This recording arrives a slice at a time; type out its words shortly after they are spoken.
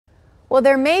Well,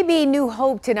 there may be new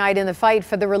hope tonight in the fight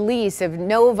for the release of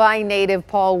Novi native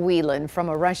Paul Whelan from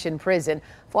a Russian prison.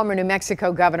 Former New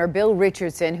Mexico Governor Bill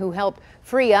Richardson, who helped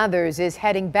free others, is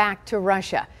heading back to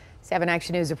Russia. 7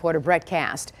 Action News reporter Brett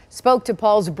Cast spoke to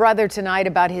Paul's brother tonight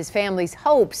about his family's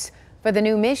hopes for the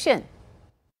new mission.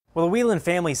 Well, the Whelan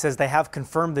family says they have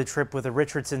confirmed the trip with the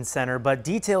Richardson Center, but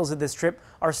details of this trip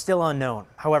are still unknown.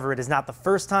 However, it is not the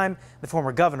first time the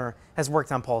former governor has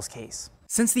worked on Paul's case.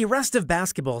 Since the arrest of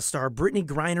basketball star Brittney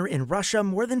Griner in Russia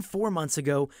more than 4 months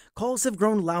ago, calls have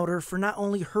grown louder for not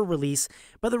only her release,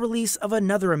 but the release of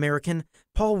another American,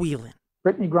 Paul Whelan.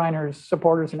 Brittney Griner's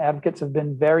supporters and advocates have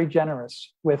been very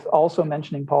generous with also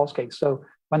mentioning Paul's case. So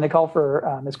when they call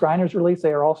for Ms. Griner's release,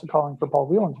 they are also calling for Paul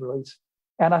Whelan's release.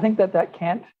 And I think that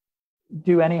can't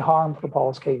do any harm for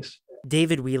Paul's case.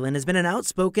 David Whelan has been an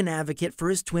outspoken advocate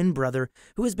for his twin brother,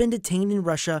 who has been detained in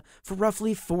Russia for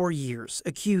roughly 4 years,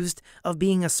 accused of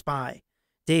being a spy.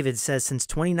 David says since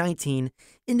 2019,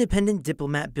 independent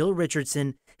diplomat Bill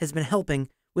Richardson has been helping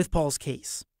with Paul's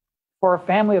case. For a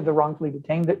family of the wrongfully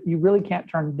detained, that you really can't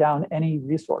turn down any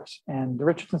resource. And the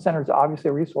Richardson Center is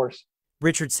obviously a resource.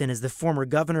 Richardson is the former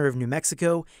governor of New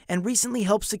Mexico and recently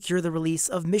helped secure the release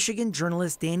of Michigan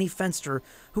journalist Danny Fenster,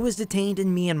 who was detained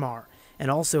in Myanmar, and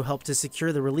also helped to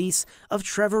secure the release of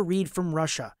Trevor Reed from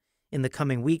Russia. In the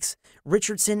coming weeks,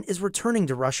 Richardson is returning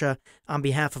to Russia on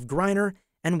behalf of Griner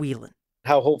and Whelan.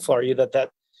 How hopeful are you that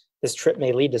this trip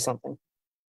may lead to something?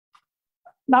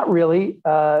 Not really.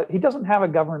 He doesn't have a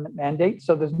government mandate,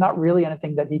 so there's not really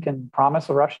anything that he can promise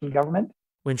the Russian government.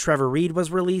 When Trevor Reed was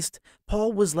released,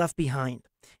 Paul was left behind.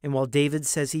 And while David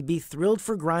says he'd be thrilled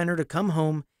for Griner to come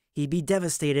home, he'd be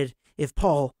devastated if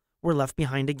Paul were left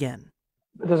behind again.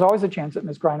 There's always a chance that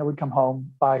Ms. Griner would come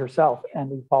home by herself and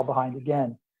leave Paul behind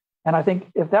again. And I think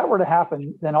if that were to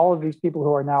happen, then all of these people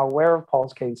who are now aware of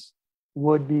Paul's case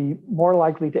would be more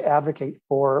likely to advocate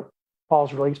for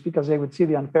Paul's release because they would see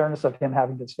the unfairness of him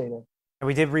having to stay there. And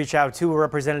we did reach out to a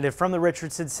representative from the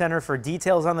Richardson Center for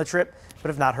details on the trip, but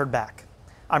have not heard back.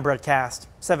 I'm Brett Cast,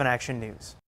 7 Action News.